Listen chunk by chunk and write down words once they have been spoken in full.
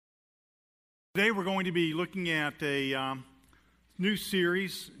Today we're going to be looking at a new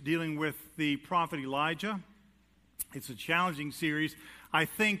series dealing with the prophet Elijah. It's a challenging series. I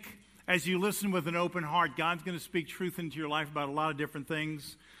think as you listen with an open heart, God's going to speak truth into your life about a lot of different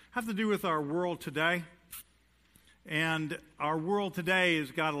things. Have to do with our world today. And our world today has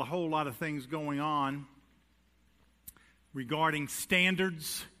got a whole lot of things going on regarding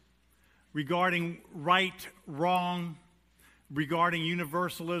standards, regarding right, wrong, regarding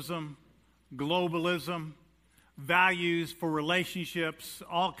universalism, globalism, values for relationships,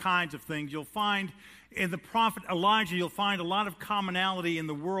 all kinds of things. You'll find in the prophet Elijah, you'll find a lot of commonality in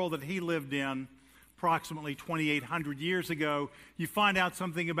the world that he lived in approximately 2,800 years ago. You find out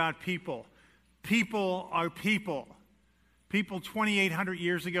something about people. People are people. People 2,800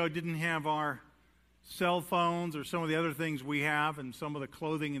 years ago didn't have our cell phones or some of the other things we have and some of the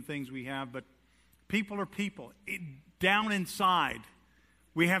clothing and things we have, but people are people. Down inside,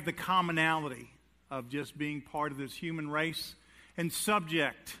 we have the commonality of just being part of this human race and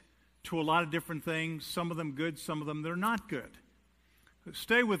subject to a lot of different things, some of them good, some of them they're not good.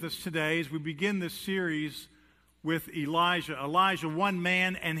 Stay with us today as we begin this series with Elijah. Elijah, one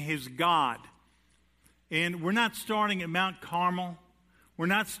man and his God. And we're not starting at Mount Carmel. We're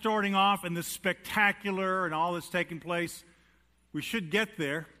not starting off in the spectacular and all that's taking place. We should get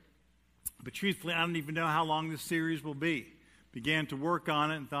there, but truthfully, I don't even know how long this series will be. Began to work on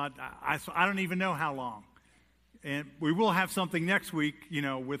it and thought, I don't even know how long. And we will have something next week,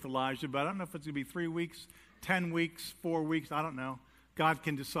 with Elijah, but I don't know if it's going to be 3 weeks, 10 weeks, 4 weeks. I don't know. God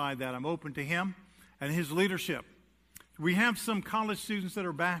can decide that. I'm open to him and his leadership. We have some college students that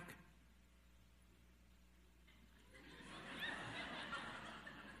are back.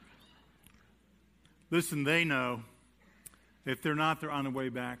 Listen, they know. If they're not, they're on the way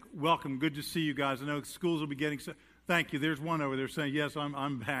back. Welcome. Good to see you guys. I know schools will be getting... Thank you. There's one over there saying, yes,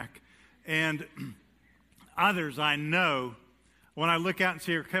 I'm back. And others I know, when I look out and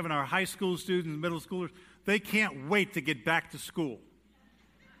see Kevin, our high school students, middle schoolers, they can't wait to get back to school.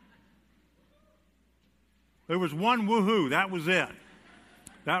 There was one woohoo. That was it.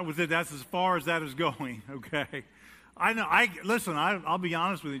 That was it. That's as far as that is going, okay? I know. Listen, I'll be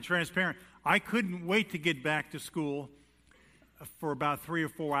honest with you, transparent. I couldn't wait to get back to school for about 3 or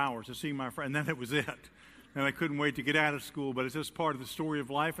 4 hours to see my friend, and then it was it. And I couldn't wait to get out of school, but it's just part of the story of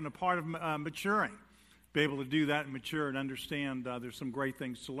life and a part of maturing. Be able to do that and mature and understand there's some great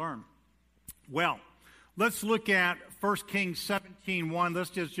things to learn. Well, let's look at 1 Kings 17:1.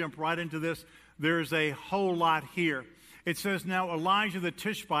 Let's just jump right into this. There's a whole lot here. It says, now Elijah the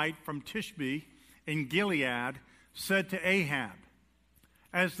Tishbite from Tishbe in Gilead said to Ahab,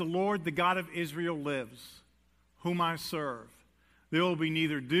 as the Lord, the God of Israel lives, whom I serve, there will be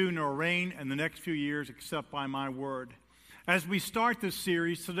neither dew nor rain in the next few years except by my word. As we start this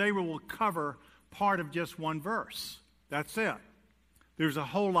series, today we will cover part of just one verse. That's it. There's a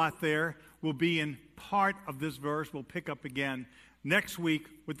whole lot there. We'll be in part of this verse. We'll pick up again next week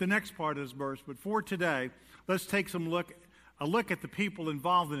with the next part of this verse. But for today, let's take a look at the people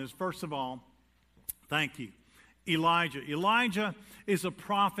involved in this. First of all, thank you, Elijah. Elijah is a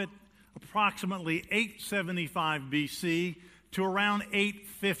prophet approximately 875 BC to around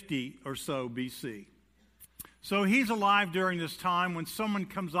 850 or so BC. So he's alive during this time when someone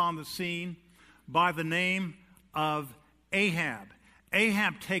comes on the scene by the name of Ahab.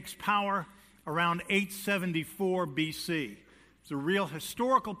 Ahab takes power around 874 BC. It's a real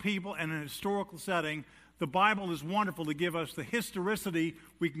historical people and an historical setting. The Bible is wonderful to give us the historicity.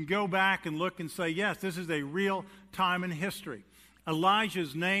 We can go back and look and say, yes, this is a real time in history.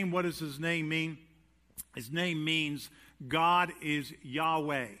 Elijah's name, what does his name mean? His name means God is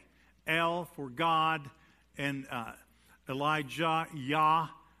Yahweh. El for God, and Elijah, Yah.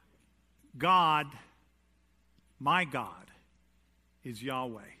 God, my God, is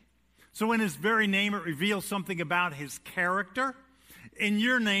Yahweh. So in his very name, it reveals something about his character. In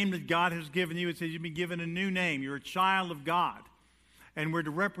your name that God has given you, it says you've been given a new name. You're a child of God. And we're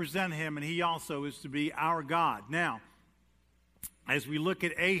to represent him, and he also is to be our God. Now, as we look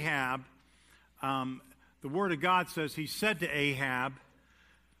at Ahab, the Word of God says he said to Ahab,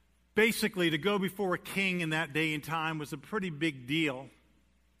 basically to go before a king in that day and time was a pretty big deal.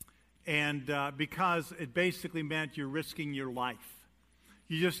 And because it basically meant you're risking your life.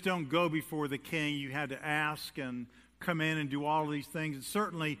 You just don't go before the king. You had to ask and come in and do all of these things. And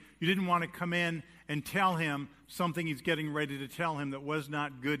certainly you didn't want to come in and tell him something he's getting ready to tell him that was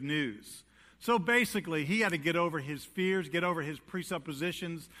not good news. So basically, he had to get over his fears, get over his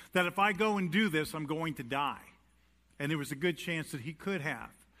presuppositions that if I go and do this, I'm going to die. And there was a good chance that he could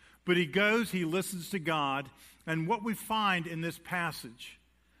have. But he goes, he listens to God, and what we find in this passage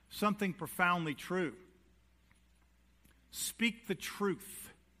something profoundly true. Speak the truth.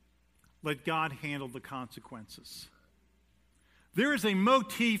 Let God handle the consequences. There is a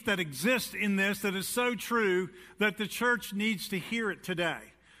motif that exists in this that is so true that the church needs to hear it today.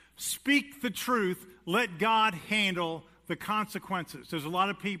 Speak the truth. Let God handle the consequences. There's a lot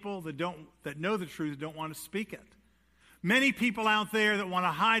of people that know the truth don't want to speak it. Many people out there that want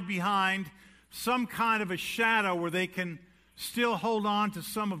to hide behind some kind of a shadow where they can still hold on to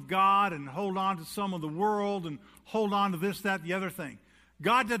some of God and hold on to some of the world and hold on to this, that, the other thing.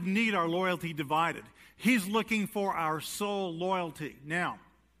 God doesn't need our loyalty divided. He's looking for our soul loyalty. Now,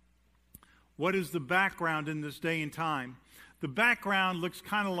 what is the background in this day and time? The background looks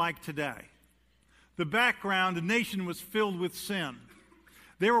kind of like today. The background, the nation was filled with sin.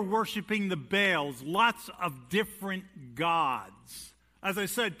 They were worshiping the Baals, lots of different gods. As I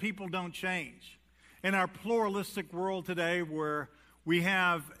said, people don't change. In our pluralistic world today where we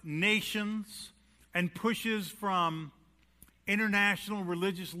have nations and pushes from international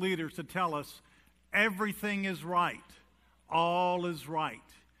religious leaders to tell us everything is right, all is right.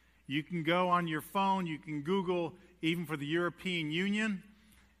 You can go on your phone, you can Google, even for the European Union,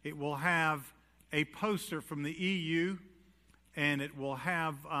 it will have a poster from the EU, and it will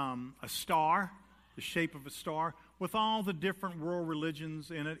have a star, the shape of a star, with all the different world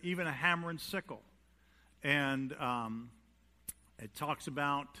religions in it, even a hammer and sickle. And it talks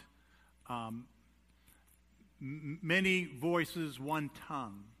about many voices, one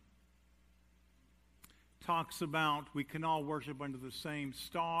tongue. Talks about we can all worship under the same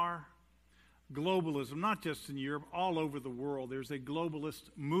star. Globalism, not just in Europe, all over the world. There's a globalist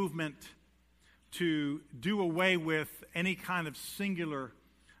movement to do away with any kind of singular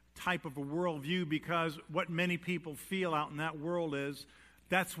type of a worldview, because what many people feel out in that world is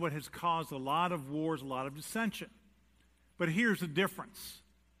that's what has caused a lot of wars, a lot of dissension. But here's the difference.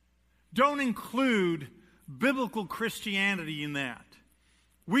 Don't include biblical Christianity in that.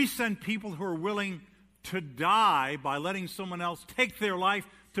 We send people who are willing to die by letting someone else take their life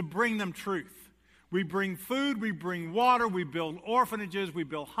to bring them truth. We bring food, we bring water, we build orphanages, we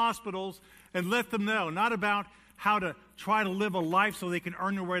build hospitals, and let them know, not about how to try to live a life so they can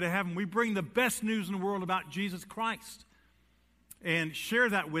earn their way to heaven. We bring the best news in the world about Jesus Christ and share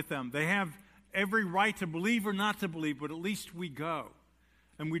that with them. They have every right to believe or not to believe, but at least we go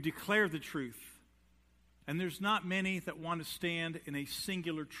and we declare the truth. And there's not many that want to stand in a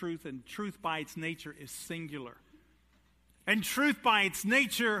singular truth, and truth by its nature is singular. And truth by its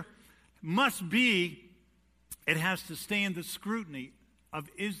nature must be, it has to stand the scrutiny of,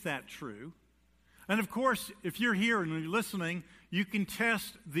 is that true? And of course, if you're here and you're listening, you can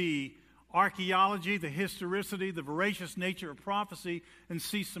test the archaeology, the historicity, the voracious nature of prophecy, and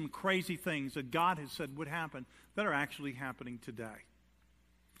see some crazy things that God has said would happen that are actually happening today.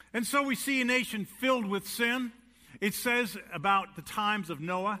 And so we see a nation filled with sin. It says about the times of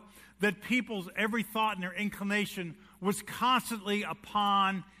Noah that people's every thought and their inclination was constantly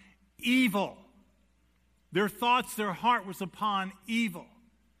upon evil. Their thoughts, their heart was upon evil.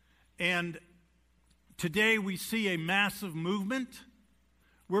 And today we see a massive movement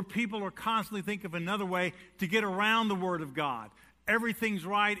where people are constantly thinking of another way to get around the Word of God. Everything's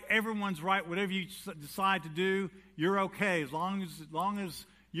right, everyone's right, whatever you decide to do, you're okay. As long as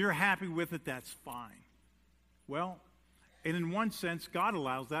you're happy with it, that's fine. Well, and in one sense, God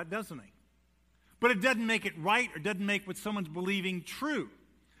allows that, doesn't he? But it doesn't make it right, or doesn't make what someone's believing true.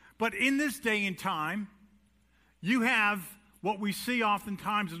 But in this day and time, you have what we see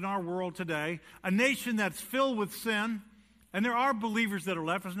oftentimes in our world today, a nation that's filled with sin, and there are believers that are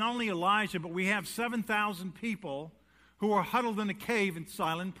left. It's not only Elijah, but we have 7,000 people who are huddled in a cave in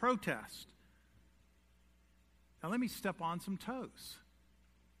silent protest. Now let me step on some toes.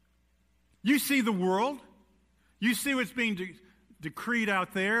 You see the world. You see what's being decreed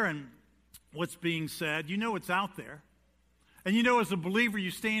out there and what's being said. You know what's out there. And you know as a believer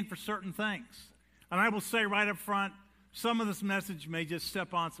you stand for certain things. And I will say right up front, some of this message may just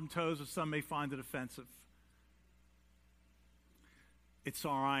step on some toes, or some may find it offensive. It's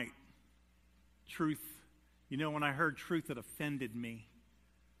all right. Truth. You know, when I heard truth, it offended me.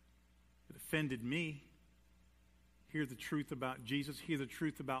 It offended me. Hear the truth about Jesus. Hear the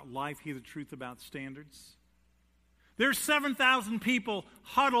truth about life. Hear the truth about standards. There's 7,000 people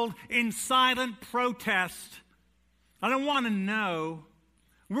huddled in silent protest. I don't want to know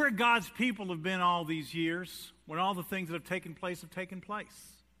where God's people have been all these years when all the things that have taken place have taken place.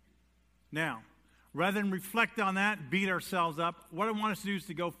 Now, rather than reflect on that, beat ourselves up, what I want us to do is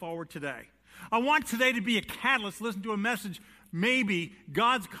to go forward today. I want today to be a catalyst. Listen to a message. Maybe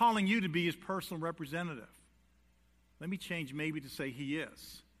God's calling you to be his personal representative. Let me change maybe to say he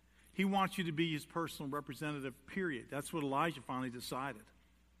is. He wants you to be his personal representative, period. That's what Elijah finally decided.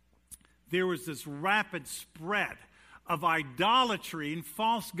 There was this rapid spread of idolatry and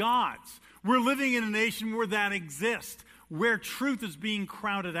false gods. We're living in a nation where that exists, where truth is being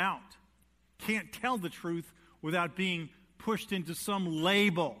crowded out. Can't tell the truth without being pushed into some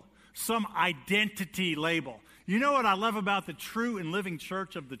label, some identity label. You know what I love about the true and living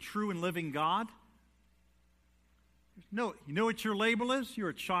church of the true and living God? No, you know what your label is? You're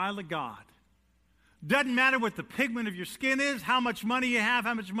a child of God. Doesn't matter what the pigment of your skin is, how much money you have,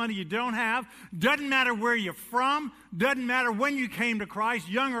 how much money you don't have. Doesn't matter where you're from. Doesn't matter when you came to Christ,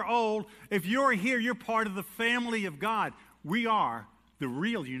 young or old. If you're here, you're part of the family of God. We are the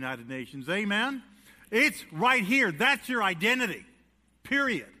real United Nations. Amen? It's right here. That's your identity.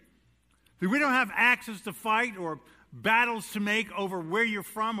 Period. We don't have axes to fight or battles to make over where you're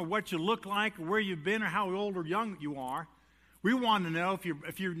from or what you look like or where you've been or how old or young you are. We want to know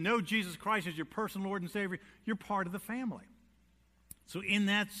if you know Jesus Christ as your personal Lord and Savior, you're part of the family. So in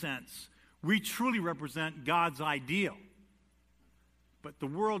that sense, we truly represent God's ideal. But the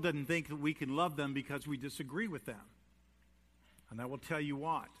world doesn't think that we can love them because we disagree with them. And I will tell you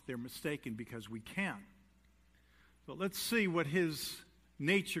what, they're mistaken because we can. So let's see what his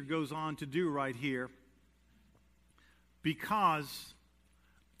nature goes on to do right here. Because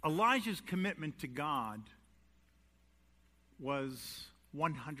Elijah's commitment to God was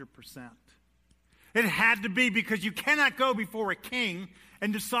 100%. It had to be, because you cannot go before a king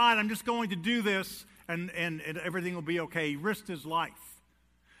and decide, I'm just going to do this and everything will be okay. He risked his life.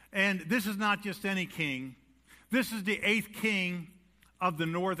 And this is not just any king. This is the 8th king of the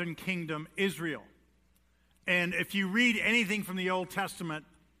northern kingdom, Israel. And if you read anything from the Old Testament,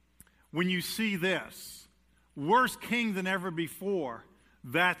 when you see this, worse king than ever before,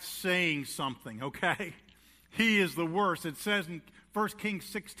 that's saying something, okay? He is the worst. It says in 1 Kings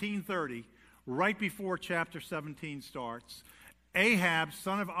 16:30, right before chapter 17 starts, Ahab,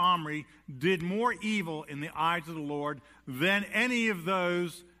 son of Omri, did more evil in the eyes of the Lord than any of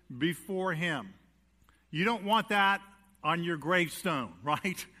those before him. You don't want that on your gravestone,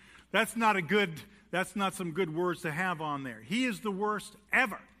 right? That's not some good words to have on there. He is the worst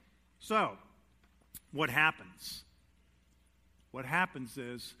ever. So, what happens? What happens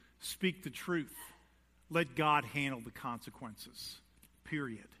is, speak the truth. Let God handle the consequences.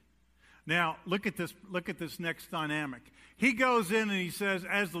 Period. Now, look at this next dynamic. He goes in and he says,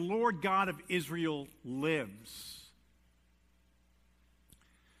 as the Lord God of Israel lives.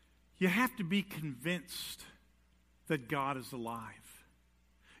 You have to be convinced that God is alive.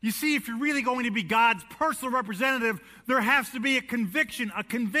 You see, if you're really going to be God's personal representative, there has to be a conviction, a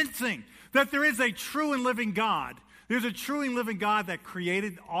convincing that there is a true and living God. There's a true and living God that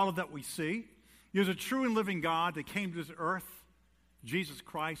created all of that we see. There's a true and living God that came to this earth, Jesus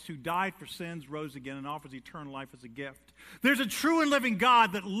Christ, who died for sins, rose again, and offers eternal life as a gift. There's a true and living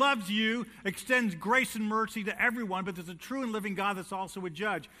God that loves you, extends grace and mercy to everyone, but there's a true and living God that's also a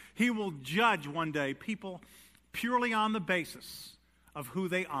judge. He will judge one day people purely on the basis of who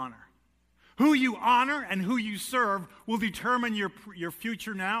they honor. Who you honor and who you serve will determine your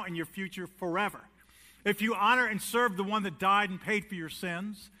future now and your future forever. If you honor and serve the one that died and paid for your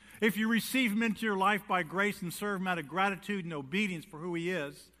sins, if you receive him into your life by grace and serve him out of gratitude and obedience for who he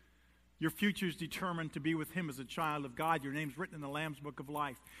is, your future is determined to be with him as a child of God. Your name's written in the Lamb's Book of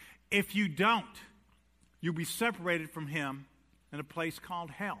Life. If you don't, you'll be separated from him in a place called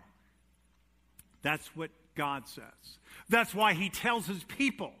hell. That's what God says. That's why he tells his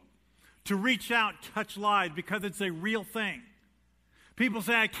people to reach out, touch lives, because it's a real thing. People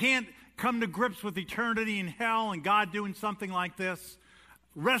say, I can't come to grips with eternity in hell and God doing something like this.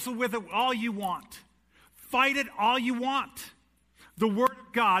 Wrestle with it all you want. Fight it all you want. The Word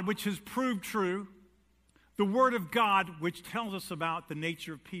of God, which has proved true, the Word of God, which tells us about the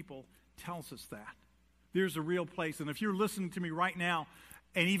nature of people, tells us that. There's a real place. And if you're listening to me right now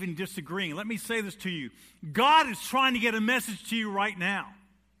and even disagreeing, let me say this to you. God is trying to get a message to you right now.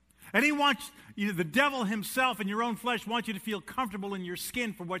 And he wants, the devil himself and your own flesh wants you to feel comfortable in your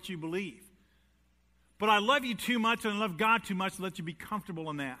skin for what you believe. But I love you too much and I love God too much to let you be comfortable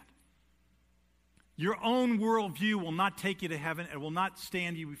in that. Your own worldview will not take you to heaven. It will not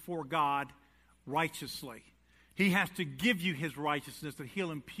stand you before God righteously. He has to give you his righteousness that he'll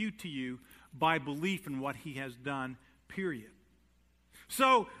impute to you by belief in what he has done, period.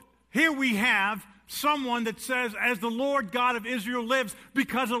 So here we have someone that says, as the Lord God of Israel lives,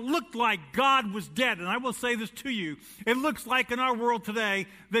 because it looked like God was dead. And I will say this to you. It looks like in our world today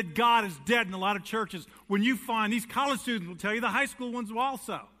that God is dead in a lot of churches. When you find, these college students will tell you, the high school ones will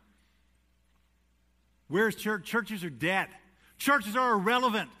also. Where's church? Churches are dead. Churches are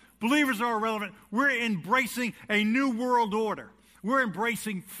irrelevant. Believers are irrelevant. We're embracing a new world order. We're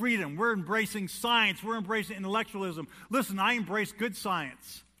embracing freedom. We're embracing science. We're embracing intellectualism. Listen, I embrace good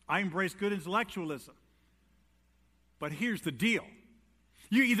science. I embrace good intellectualism. But here's the deal.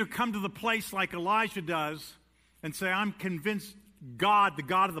 You either come to the place like Elijah does and say, I'm convinced God, the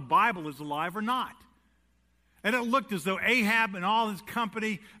God of the Bible, is alive, or not. And it looked as though Ahab and all his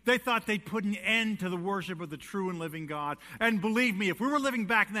company, they thought they'd put an end to the worship of the true and living God. And believe me, if we were living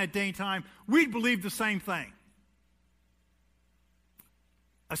back in that day and time, we'd believe the same thing.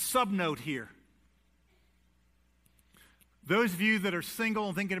 A subnote here. Those of you that are single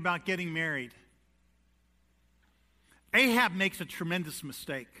and thinking about getting married, Ahab makes a tremendous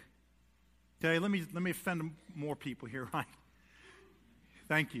mistake. Okay, let me offend more people here, right?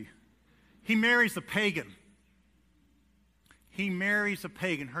 Thank you. He marries a pagan. He marries a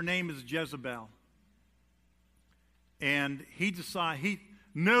pagan. Her name is Jezebel. And he decides,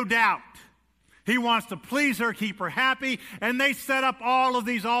 no doubt, he wants to please her, keep her happy, and they set up all of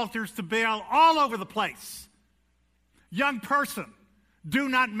these altars to Baal all over the place. Young person, do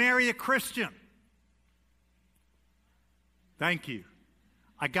not marry a Christian. Thank you.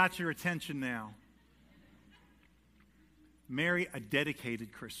 I got your attention now. Marry a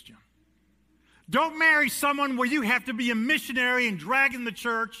dedicated Christian. Don't marry someone where you have to be a missionary and drag in the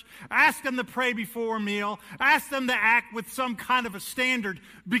church, ask them to pray before a meal, ask them to act with some kind of a standard,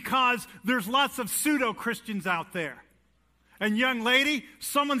 because there's lots of pseudo-Christians out there. And young lady,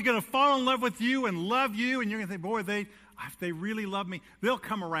 someone's going to fall in love with you and love you, and you're going to think, boy, if they really love me, they'll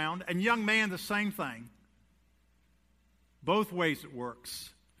come around. And young man, the same thing. Both ways it works.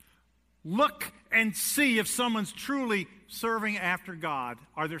 Look and see if someone's truly serving after God.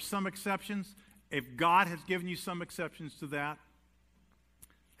 Are there some exceptions? If God has given you some exceptions to that,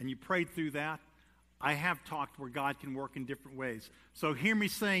 and you prayed through that, I have talked where God can work in different ways. So hear me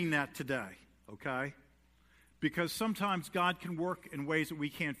saying that today, okay? Because sometimes God can work in ways that we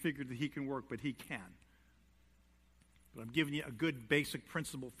can't figure that he can work, but he can. But I'm giving you a good basic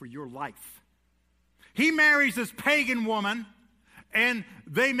principle for your life. He marries this pagan woman, and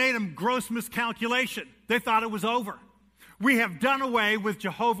they made him gross miscalculation. They thought it was over. We have done away with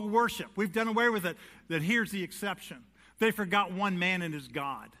Jehovah worship. We've done away with it. That here's the exception. They forgot one man and his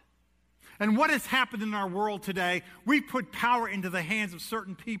God. And what has happened in our world today, we put power into the hands of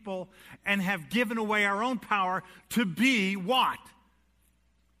certain people and have given away our own power to be what?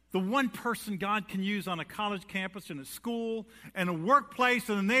 The one person God can use on a college campus, in a school, in a workplace,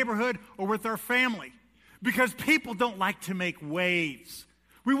 in a neighborhood, or with our family. Because people don't like to make waves.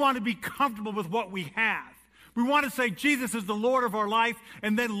 We want to be comfortable with what we have. We want to say Jesus is the Lord of our life,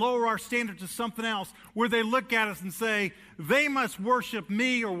 and then lower our standard to something else where they look at us and say, they must worship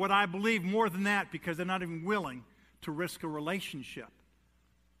me or what I believe more than that, because they're not even willing to risk a relationship.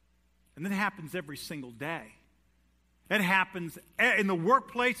 And that happens every single day. It happens in the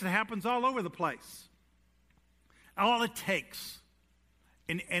workplace. It happens all over the place. All it takes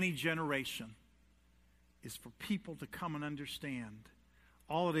in any generation is for people to come and understand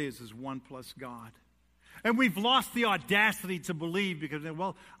all it is one plus God. And we've lost the audacity to believe because,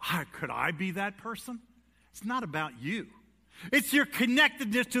 well, could I be that person? It's not about you. It's your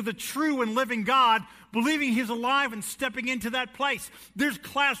connectedness to the true and living God, believing he's alive and stepping into that place. There's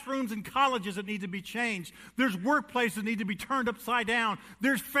classrooms and colleges that need to be changed. There's workplaces that need to be turned upside down.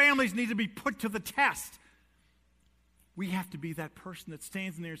 There's families that need to be put to the test. We have to be that person that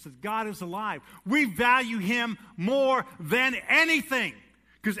stands in there and says, God is alive. We value him more than anything,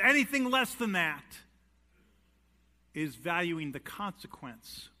 because anything less than that is valuing the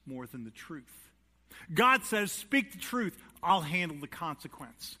consequence more than the truth. God says, speak the truth, I'll handle the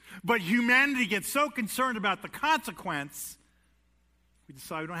consequence. But humanity gets so concerned about the consequence, we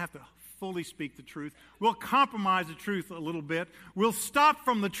decide we don't have to fully speak the truth. We'll compromise the truth a little bit. We'll stop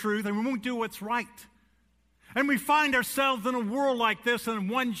from the truth, and we won't do what's right. And we find ourselves in a world like this in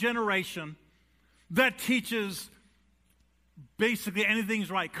one generation that teaches basically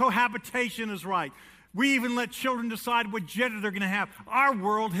anything's right. Cohabitation is right. We even let children decide what gender they're going to have. Our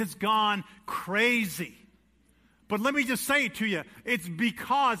world has gone crazy. But let me just say it to you. It's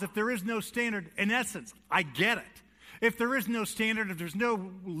because if there is no standard, in essence, I get it. If there is no standard, if there's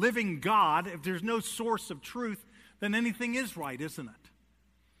no living God, if there's no source of truth, then anything is right, isn't it?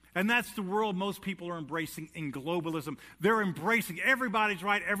 And that's the world most people are embracing in globalism. They're embracing everybody's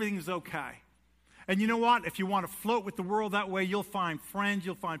right, everything's okay. And you know what? If you want to float with the world that way, you'll find friends,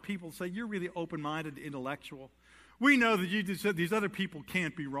 you'll find people who say, you're really open-minded, intellectual. We know that these other people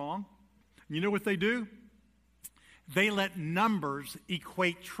can't be wrong. And you know what they do? They let numbers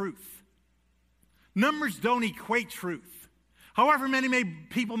equate truth. Numbers don't equate truth. However many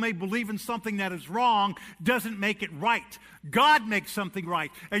people may believe in something that is wrong doesn't make it right. God makes something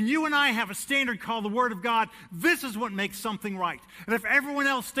right. And you and I have a standard called the Word of God. This is what makes something right. And if everyone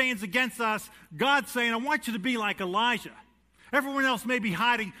else stands against us, God's saying, I want you to be like Elijah. Everyone else may be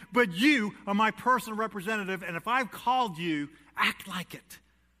hiding, but you are my personal representative. And if I've called you, act like it.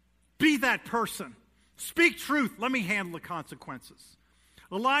 Be that person. Speak truth. Let me handle the consequences.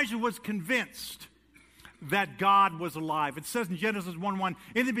 Elijah was convinced that God was alive. It says in Genesis 1:1,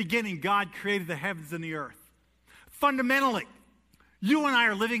 in the beginning, God created the heavens and the earth. Fundamentally, you and I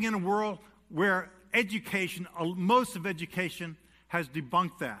are living in a world where education, most of education, has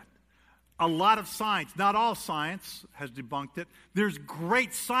debunked that. A lot of science, not all science, has debunked it. There's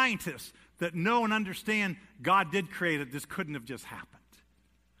great scientists that know and understand God did create it. This couldn't have just happened.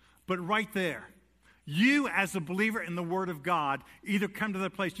 But right there, you as a believer in the Word of God either come to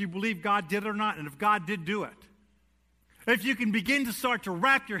that place, do you believe God did it or not? And if God did do it, if you can begin to start to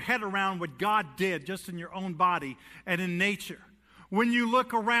wrap your head around what God did just in your own body and in nature, when you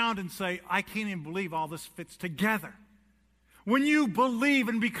look around and say, I can't even believe all this fits together. When you believe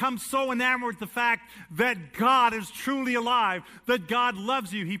and become so enamored with the fact that God is truly alive, that God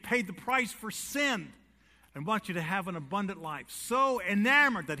loves you, He paid the price for sin and wants you to have an abundant life, so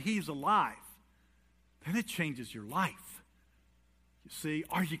enamored that He's alive, then it changes your life. You see,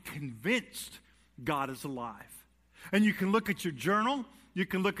 are you convinced God is alive? And you can look at your journal, you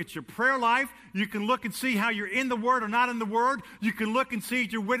can look at your prayer life, you can look and see how you're in the Word or not in the Word, you can look and see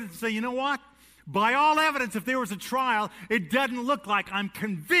at your witness and say, you know what? By all evidence, if there was a trial, it doesn't look like I'm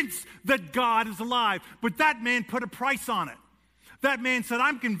convinced that God is alive. But that man put a price on it. That man said,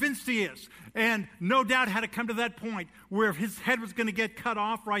 I'm convinced He is. And no doubt had to come to that point where if his head was going to get cut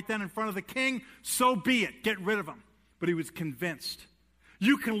off right then in front of the king, so be it. Get rid of him. But he was convinced.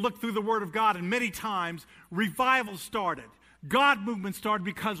 You can look through the Word of God, and many times revival started. God movement started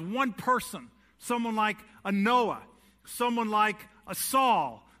because one person, someone like a Noah, someone like a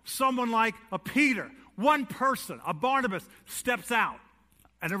Saul, someone like a Peter, one person, a Barnabas, steps out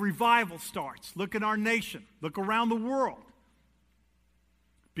and a revival starts. Look at our nation. Look around the world.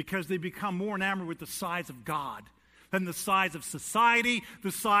 Because they become more enamored with the size of God than the size of society,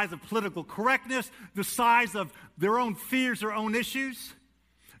 the size of political correctness, the size of their own fears, their own issues.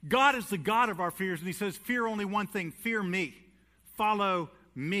 God is the God of our fears, and He says, fear only one thing, fear me. Follow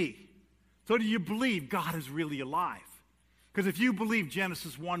me. So do you believe God is really alive? Because if you believe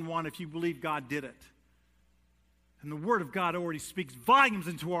Genesis 1:1, if you believe God did it, and the Word of God already speaks volumes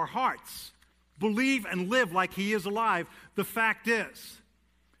into our hearts, believe and live like He is alive. The fact is,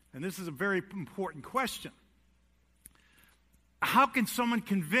 and this is a very important question, how can someone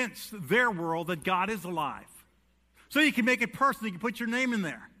convince their world that God is alive? So you can make it personal. You can put your name in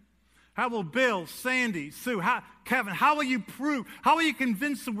there. How will Bill, Sandy, Sue, Kevin, how will you prove, how will you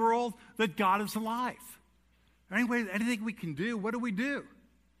convince the world that God is alive? Anyway, anything we can do, what do we do?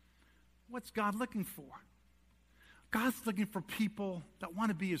 What's God looking for? God's looking for people that want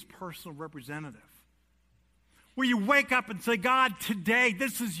to be His personal representative. Where you wake up and say, God, today,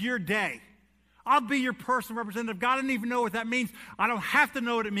 this is your day. I'll be your personal representative. God, I don't even know what that means. I don't have to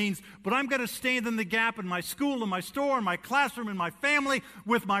know what it means, but I'm going to stand in the gap in my school, in my store, in my classroom, in my family,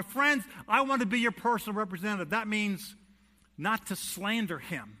 with my friends. I want to be your personal representative. That means not to slander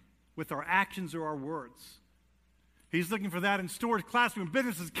Him with our actions or our words. He's looking for that in stores, classrooms,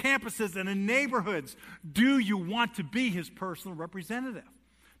 businesses, campuses, and in neighborhoods. Do you want to be His personal representative?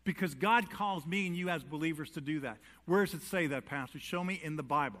 Because God calls me and you as believers to do that. Where does it say that, Pastor? Show me in the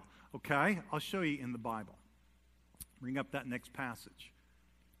Bible. Okay, I'll show you in the Bible. Bring up that next passage.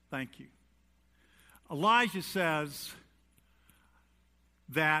 Thank you. Elijah says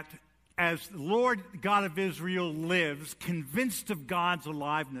that as the Lord God of Israel lives, convinced of God's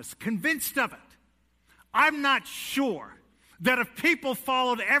aliveness, convinced of it, I'm not sure that if people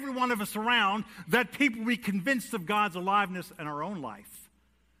followed every one of us around, that people would be convinced of God's aliveness in our own life.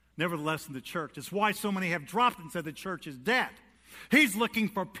 Nevertheless, in the church, it's why so many have dropped and said the church is dead. He's looking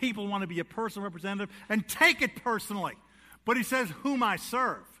for people who want to be a personal representative and take it personally. But he says, whom I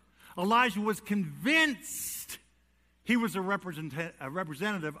serve. Elijah was convinced he was a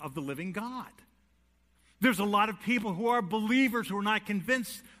representative of the living God. There's a lot of people who are believers who are not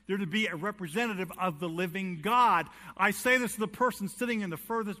convinced they're to be a representative of the living God. I say this to the person sitting in the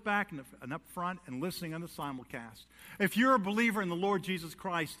furthest back and up front and listening on the simulcast. If you're a believer in the Lord Jesus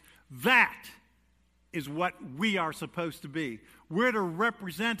Christ, that is what we are supposed to be. We're to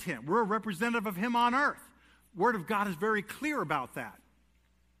represent Him. We're a representative of Him on earth. Word of God is very clear about that.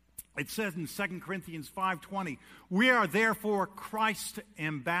 It says in 2 Corinthians 5:20, we are therefore Christ's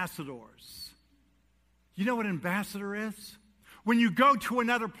ambassadors. You know what an ambassador is? When you go to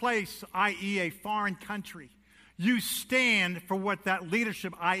another place, i.e. a foreign country, you stand for what that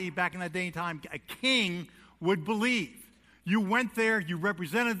leadership, i.e. back in that day and time, a king would believe. You went there, you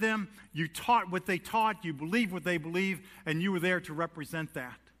represented them, you taught what they taught, you believed what they believed, and you were there to represent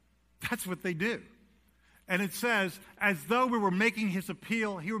that. That's what they do. And it says, as though we were making his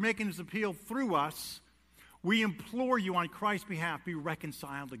appeal, he were making his appeal through us, we implore you on Christ's behalf, be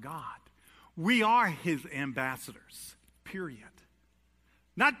reconciled to God. We are his ambassadors, period.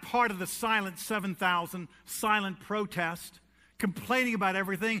 Not part of the silent 7,000 silent protest, complaining about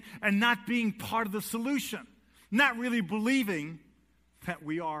everything and not being part of the solution. Not really believing that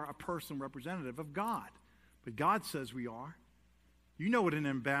we are a person representative of God. But God says we are. You know what an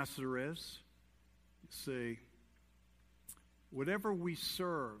ambassador is. You see, whatever we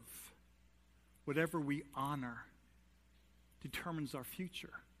serve, whatever we honor, determines our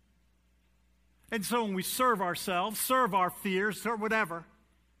future. And so when we serve ourselves, serve our fears, serve whatever,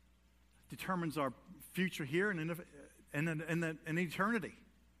 determines our future here and in eternity.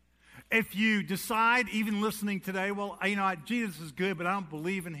 If you decide, even listening today, well, Jesus is good, but I don't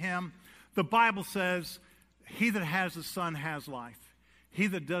believe in him, the Bible says, he that has the Son has life. He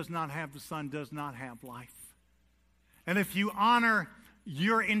that does not have the Son does not have life. And if you honor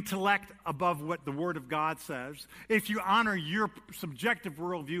your intellect above what the Word of God says, if you honor your subjective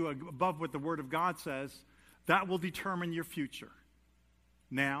worldview above what the Word of God says, that will determine your future,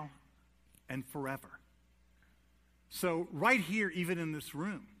 now and forever. So right here, even in this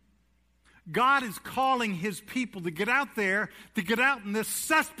room, God is calling his people to get out there, to get out in this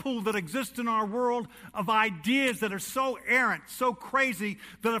cesspool that exists in our world of ideas that are so errant, so crazy,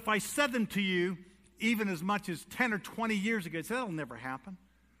 that if I said them to you, even as much as 10 or 20 years ago, that'll never happen.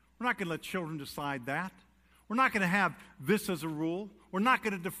 We're not going to let children decide that. We're not going to have this as a rule. We're not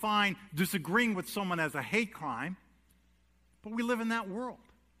going to define disagreeing with someone as a hate crime. But we live in that world.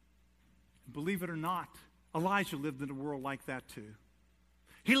 Believe it or not, Elijah lived in a world like that too.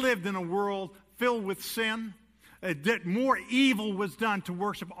 He lived in a world filled with sin, that more evil was done to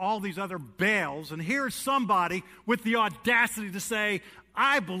worship all these other Baals. And here's somebody with the audacity to say,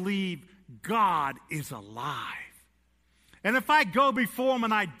 I believe God is alive. And if I go before him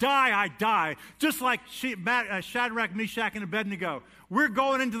and I die, I die. Just like Shadrach, Meshach, and Abednego. We're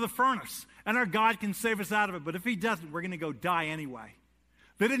going into the furnace, and our God can save us out of it. But if he doesn't, we're going to go die anyway.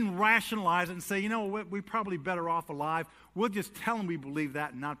 They didn't rationalize it and say, you know what, we're probably better off alive. We'll just tell them we believe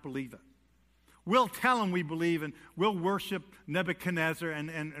that and not believe it. We'll tell them we believe and we'll worship Nebuchadnezzar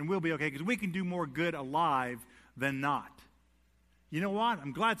and we'll be okay because we can do more good alive than not. You know what?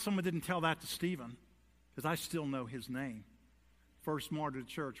 I'm glad someone didn't tell that to Stephen because I still know his name. First martyr of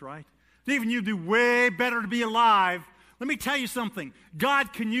the church, right? Stephen, you do way better to be alive. Let me tell you something.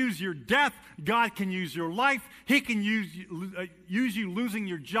 God can use your death. God can use your life. He can use you losing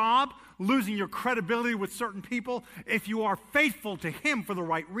your job, losing your credibility with certain people if you are faithful to him for the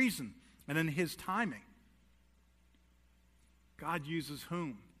right reason and in his timing. God uses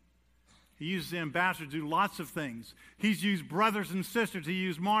whom? He uses the ambassador to do lots of things. He's used brothers and sisters. He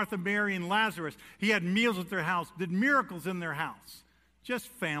used Martha, Mary, and Lazarus. He had meals at their house, did miracles in their house. Just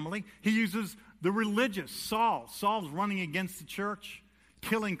family. He uses the religious, Saul. Saul's running against the church,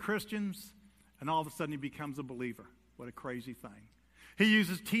 killing Christians, and all of a sudden he becomes a believer. What a crazy thing. He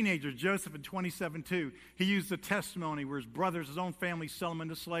uses teenagers, Joseph in 27:2. He used the testimony where his brothers, his own family, sell him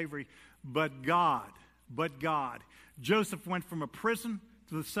into slavery. But God. Joseph went from a prison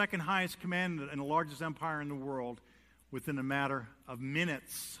to the second highest command and the largest empire in the world within a matter of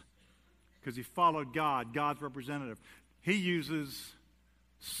minutes because he followed God, God's representative. He uses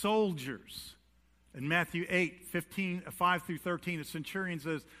soldiers. In Matthew 5 through 13, the centurion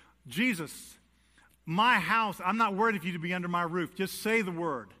says, Jesus, my house, I'm not worried for you to be under my roof. Just say the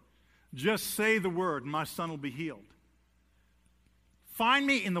word. Just say the word, and my son will be healed. Find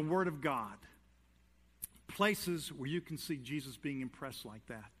me in the Word of God places where you can see Jesus being impressed like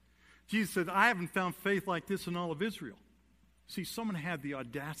that. Jesus said, I haven't found faith like this in all of Israel. See, someone had the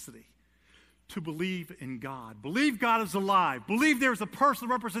audacity to believe in God. Believe God is alive. Believe there's a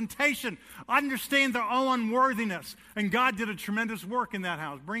personal representation. Understand their own unworthiness. And God did a tremendous work in that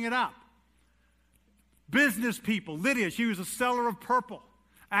house. Bring it up. Business people. Lydia, she was a seller of purple.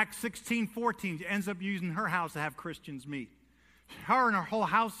 Acts 16:14, she ends up using her house to have Christians meet. Her and her whole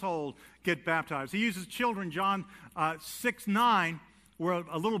household get baptized. He uses children, John 6:9, where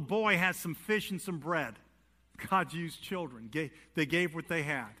a little boy has some fish and some bread. God used children. They gave what they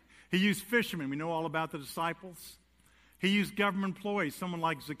had. He used fishermen. We know all about the disciples. He used government employees, someone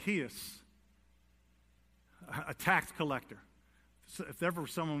like Zacchaeus, a tax collector. If ever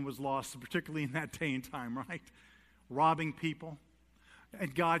someone was lost, particularly in that day and time, right? robbing people.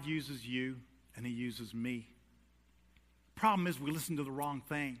 And God uses you, and he uses me. Problem is, we listen to the wrong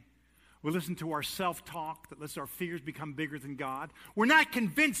thing. We listen to our self-talk that lets our fears become bigger than God. We're not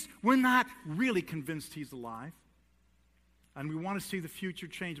convinced. We're not really convinced he's alive. And we want to see the future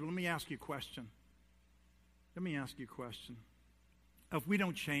change. But let me ask you a question. If we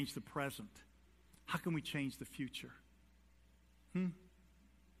don't change the present, how can we change the future? And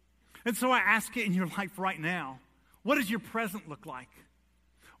so I ask you in your life right now, what does your present look like?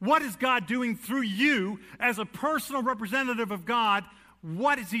 What is God doing through you as a personal representative of God?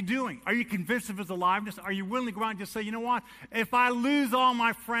 What is he doing? Are you convinced of his aliveness? Are you willing to go out and just say, you know what? If I lose all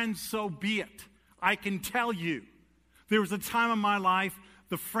my friends, so be it. I can tell you, there was a time in my life,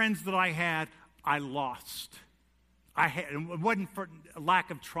 the friends that I had, I lost. It wasn't for a lack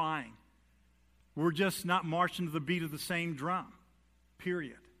of trying. We're just not marching to the beat of the same drum,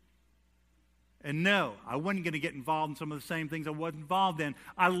 period. And no, I wasn't going to get involved in some of the same things I was involved in.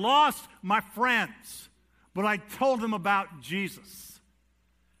 I lost my friends, but I told them about Jesus.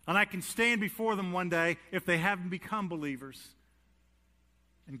 And I can stand before them one day if they haven't become believers.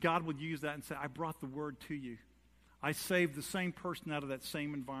 And God will use that and say, I brought the word to you. I saved the same person out of that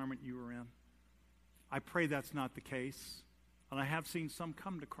same environment you were in. I pray that's not the case. And I have seen some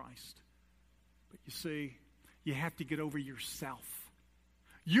come to Christ. But you see, you have to get over yourself.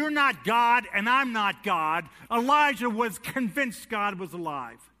 You're not God, and I'm not God. Elijah was convinced God was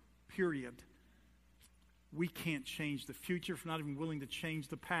alive. Period. We can't change the future if we're not even willing to change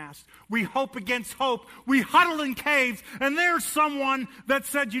the past. We hope against hope. We huddle in caves, and there's someone that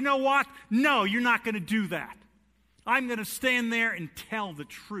said, you know what? No, you're not going to do that. I'm going to stand there and tell the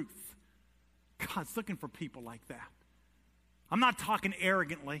truth. God's looking for people like that. I'm not talking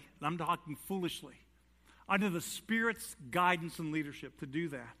arrogantly. I'm talking foolishly. Under the Spirit's guidance and leadership to do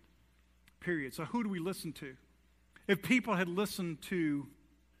that. Period. So who do we listen to? If people had listened to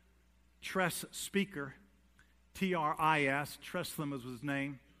Tris Speaker, T-R-I-S, Trestham was his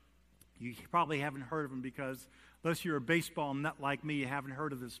name, you probably haven't heard of him because unless you're a baseball nut like me, you haven't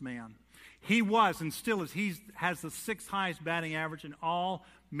heard of this man. He was and still is. He has the 6th highest batting average in all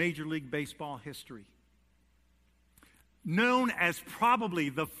Major League Baseball history. Known as probably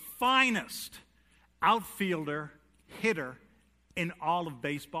the finest outfielder, hitter in all of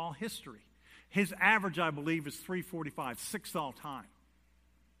baseball history. His average, I believe, is .345, 6th all time.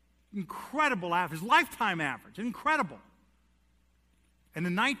 Incredible average. His lifetime average, incredible. And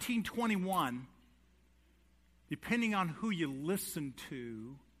in 1921, depending on who you listen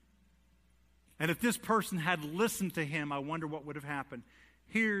to, and if this person had listened to him, I wonder what would have happened.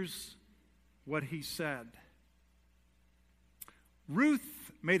 Here's what he said. Ruth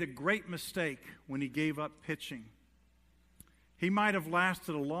made a great mistake when he gave up pitching. He might have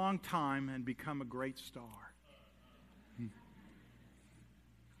lasted a long time and become a great star.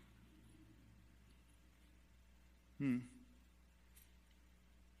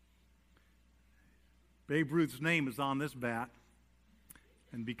 Babe Ruth's name is on this bat,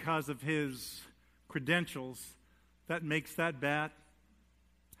 and because of his credentials, that makes that bat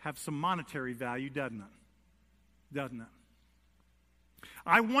have some monetary value, doesn't it? Doesn't it?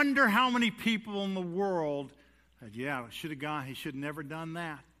 I wonder how many people in the world said, yeah, should have gone, he should have never done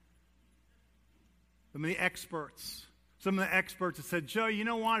that. Some of the experts that said, Joe, you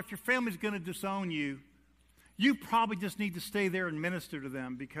know what, if your family's going to disown you, you probably just need to stay there and minister to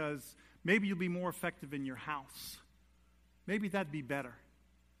them because maybe you'll be more effective in your house. Maybe that'd be better.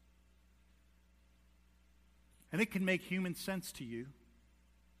 And it can make human sense to you.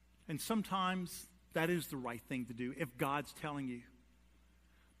 And sometimes that is the right thing to do if God's telling you.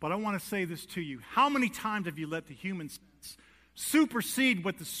 But I want to say this to you. How many times have you let the human sense supersede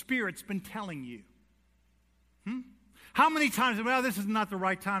what the Spirit's been telling you? How many times, well, this is not the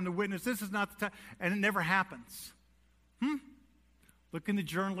right time to witness. This is not the time. And it never happens. Look in the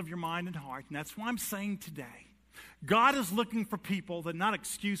journal of your mind and heart. And that's why I'm saying today, God is looking for people that are not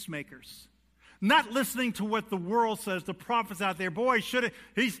excuse makers. Not listening to what the world says, the prophets out there. Boy,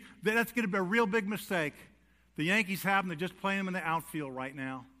 that's going to be a real big mistake. The Yankees have him. They're just playing him in the outfield right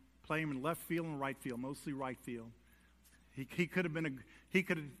now. Playing him in left field and right field, mostly right field. He could have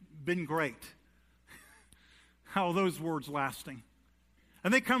been great. How are those words lasting?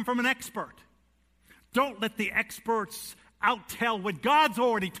 And they come from an expert. Don't let the experts outtell what God's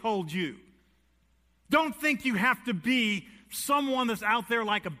already told you. Don't think you have to be someone that's out there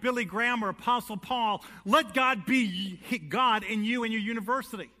like a Billy Graham or Apostle Paul. Let God be God in you and your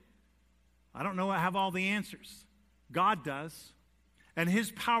university. I don't know I have all the answers. God does. And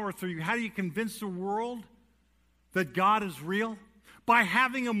his power through you. How do you convince the world that God is real? By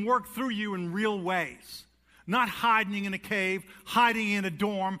having him work through you in real ways. Not hiding in a cave, hiding in a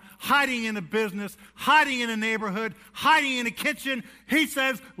dorm, hiding in a business, hiding in a neighborhood, hiding in a kitchen. He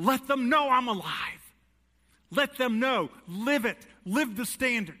says, let them know I'm alive. Let them know. Live it. Live the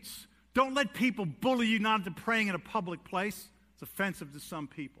standards. Don't let people bully you not into praying in a public place. It's offensive to some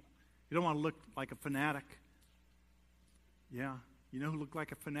people. You don't want to look like a fanatic. Yeah. You know who looked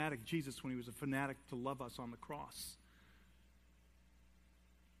like a fanatic? Jesus, when he was a fanatic to love us on the cross.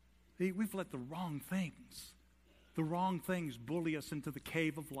 We've let the wrong things bully us into the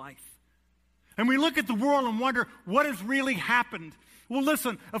cave of life. And we look at the world and wonder, what has really happened? Well,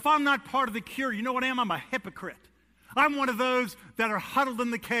 listen, if I'm not part of the cure, you know what I am? I'm a hypocrite. I'm one of those that are huddled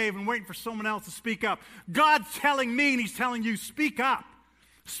in the cave and waiting for someone else to speak up. God's telling me, and he's telling you, speak up.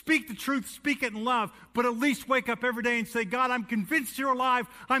 Speak the truth, speak it in love, but at least wake up every day and say, God, I'm convinced you're alive.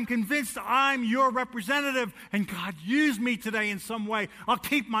 I'm convinced I'm your representative. And God, use me today in some way. I'll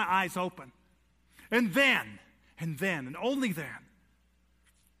keep my eyes open. And only then,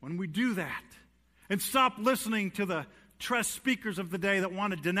 when we do that and stop listening to the trust speakers of the day that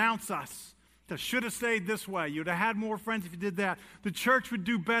want to denounce us, that should have stayed this way. You'd have had more friends if you did that. The church would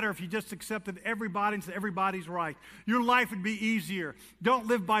do better if you just accepted everybody and said everybody's right. Your life would be easier. Don't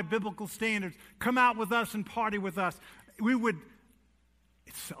live by biblical standards. Come out with us and party with us.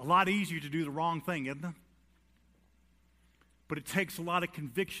 It's a lot easier to do the wrong thing, isn't it? But it takes a lot of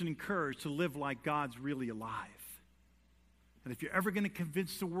conviction and courage to live like God's really alive. And if you're ever going to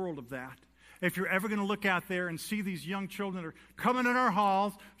convince the world of that, if you're ever going to look out there and see these young children that are coming in our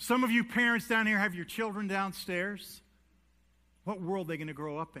halls, some of you parents down here have your children downstairs, what world are they going to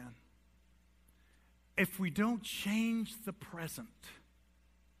grow up in? If we don't change the present,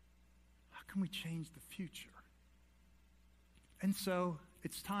 how can we change the future? And so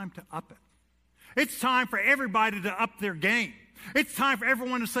it's time to up it. It's time for everybody to up their game. It's time for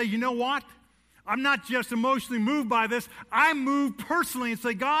everyone to say, you know what? I'm not just emotionally moved by this. I'm moved personally and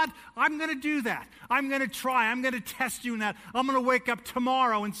say, God, I'm going to do that. I'm going to try. I'm going to test you in that. I'm going to wake up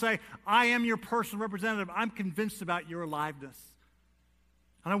tomorrow and say, I am your personal representative. I'm convinced about your aliveness.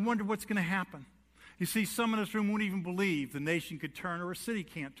 And I wonder what's going to happen. You see, some in this room won't even believe the nation could turn or a city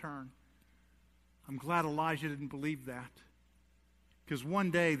can't turn. I'm glad Elijah didn't believe that. Because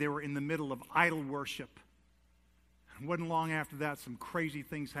one day they were in the middle of idol worship. And wasn't long after that, some crazy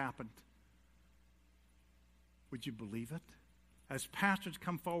things happened. Would you believe it? As pastors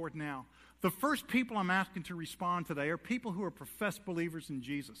come forward now, the first people I'm asking to respond today are people who are professed believers in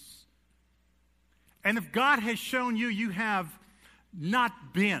Jesus. And if God has shown you, you have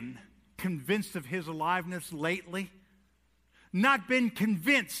not been convinced of his aliveness lately, not been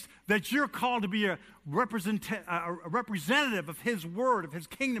convinced that you're called to be a representative of his word, of his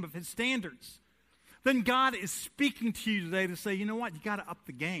kingdom, of his standards, then God is speaking to you today to say, you know what, you got to up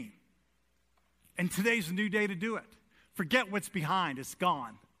the game. And today's a new day to do it. Forget what's behind. It's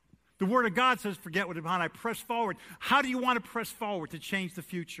gone. The Word of God says, forget what's behind. I press forward. How do you want to press forward to change the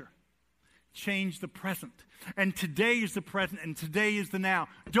future? Change the present. And today is the present, and today is the now.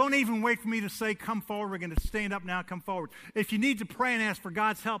 Don't even wait for me to say, come forward. We're going to stand up now, come forward. If you need to pray and ask for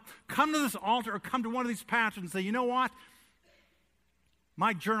God's help, come to this altar or come to one of these pastors and say, you know what?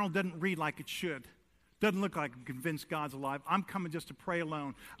 My journal doesn't read like it should. Doesn't look like I'm convinced God's alive. I'm coming just to pray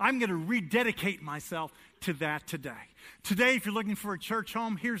alone. I'm going to rededicate myself to that today. Today, if you're looking for a church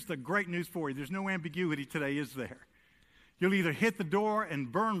home, here's the great news for you. There's no ambiguity today, is there? You'll either hit the door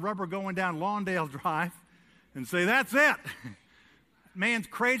and burn rubber going down Lawndale Drive and say, that's it. Man's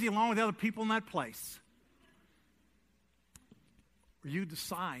crazy along with other people in that place. Or you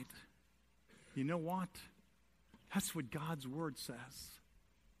decide, you know what? That's what God's word says.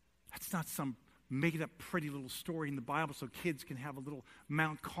 That's not some made up pretty little story in the Bible so kids can have a little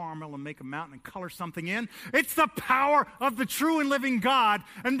Mount Carmel and make a mountain and color something in. It's the power of the true and living God.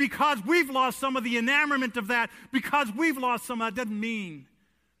 And because we've lost some of the enamorment of that, because we've lost some of that, doesn't mean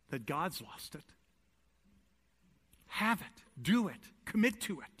that God's lost it. Have it. Do it. Commit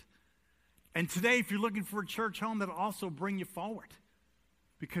to it. And today, if you're looking for a church home, that'll also bring you forward.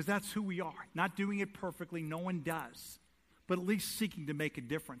 Because that's who we are. Not doing it perfectly. No one does. But at least seeking to make a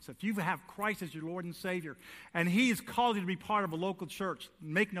difference. If you have Christ as your Lord and Savior, and he has called you to be part of a local church,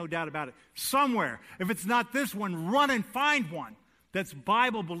 make no doubt about it, somewhere, if it's not this one, run and find one that's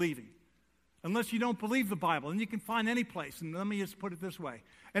Bible-believing. Unless you don't believe the Bible, and you can find any place. And let me just put it this way.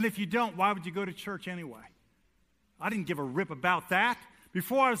 And if you don't, why would you go to church anyway? I didn't give a rip about that.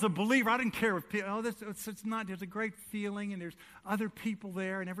 Before I was a believer, I didn't care if people, it's not, there's a great feeling, and there's other people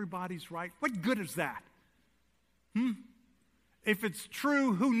there, and everybody's right. What good is that? If it's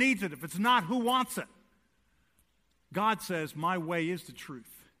true, who needs it? If it's not, who wants it? God says, my way is the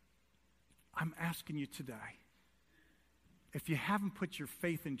truth. I'm asking you today, if you haven't put your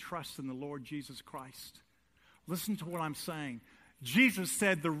faith and trust in the Lord Jesus Christ, listen to what I'm saying. Jesus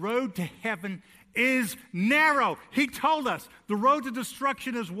said the road to heaven is narrow. He told us the road to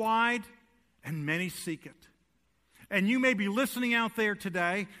destruction is wide and many seek it. And you may be listening out there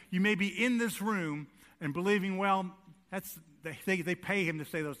today. You may be in this room and believing, well, they pay him to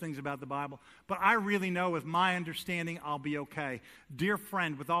say those things about the Bible. But I really know with my understanding, I'll be okay. Dear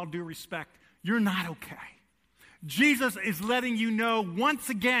friend, with all due respect, you're not okay. Jesus is letting you know once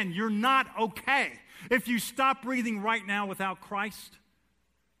again, you're not okay. If you stop breathing right now without Christ,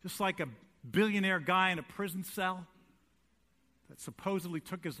 just like a billionaire guy in a prison cell that supposedly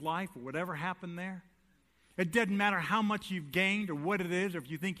took his life or whatever happened there, it doesn't matter how much you've gained or what it is, or if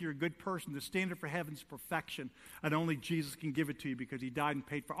you think you're a good person, the standard for heaven's perfection, and only Jesus can give it to you because he died and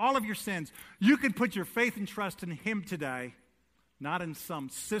paid for all of your sins. You can put your faith and trust in him today, not in some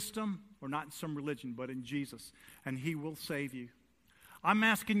system or not in some religion, but in Jesus, and he will save you. I'm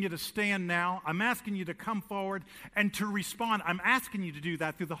asking you to stand now. I'm asking you to come forward and to respond. I'm asking you to do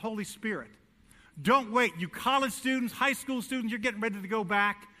that through the Holy Spirit. Don't wait. You college students, high school students, you're getting ready to go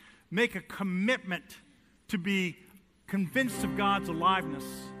back. Make a commitment to be convinced of God's aliveness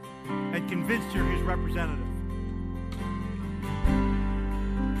and convinced you're his representative.